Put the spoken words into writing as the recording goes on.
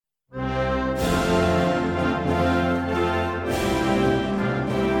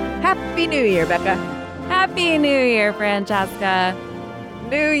Happy New Year, Becca. Happy New Year, Francesca.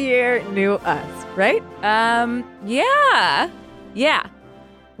 New year, new us, right? Yeah.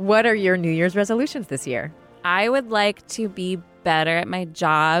 What are your New Year's resolutions this year? I would like to be better at my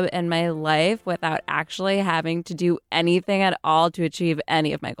job and my life without actually having to do anything at all to achieve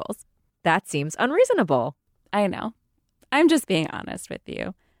any of my goals. That seems unreasonable. I know. I'm just being honest with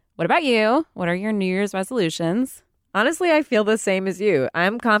you. What about you? What are your New Year's resolutions? Honestly, I feel the same as you.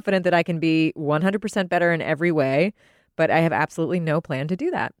 I'm confident that I can be 100% better in every way, but I have absolutely no plan to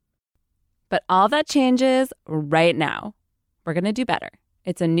do that. But all that changes right now. We're going to do better.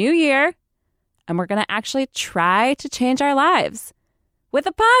 It's a new year, and we're going to actually try to change our lives with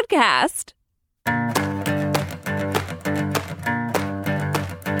a podcast.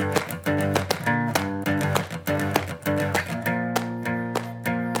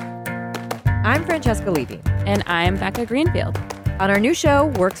 I'm Francesca Levy. And I'm Becca Greenfield. On our new show,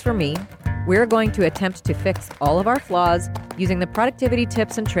 Works For Me, we're going to attempt to fix all of our flaws using the productivity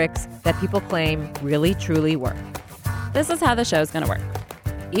tips and tricks that people claim really, truly work. This is how the show's going to work.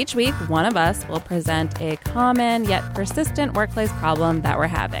 Each week, one of us will present a common yet persistent workplace problem that we're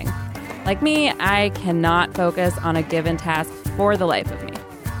having. Like me, I cannot focus on a given task for the life of me.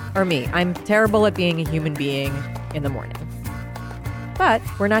 Or me, I'm terrible at being a human being in the morning. But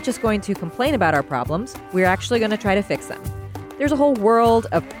we're not just going to complain about our problems, we're actually going to try to fix them. There's a whole world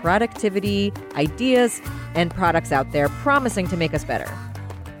of productivity, ideas, and products out there promising to make us better.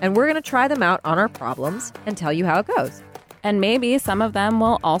 And we're going to try them out on our problems and tell you how it goes. And maybe some of them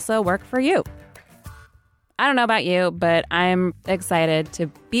will also work for you. I don't know about you, but I'm excited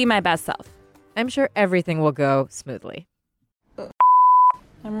to be my best self. I'm sure everything will go smoothly.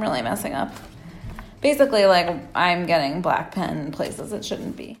 I'm really messing up. Basically, I'm getting black pen in places it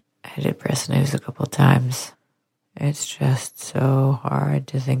shouldn't be. I did press snooze a couple times. It's just so hard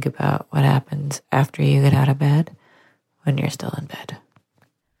to think about what happens after you get out of bed when you're still in bed.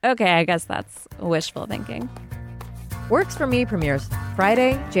 Okay, I guess that's wishful thinking. Works For Me premieres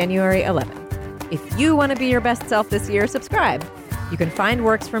Friday, January 11th. If you want to be your best self this year, subscribe. You can find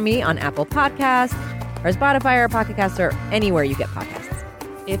Works For Me on Apple Podcasts or Spotify or Pocket Casts or anywhere you get podcasts.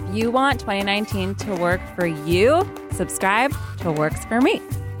 If you want 2019 to work for you, subscribe to Works For Me.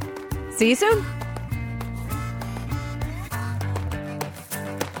 See you soon.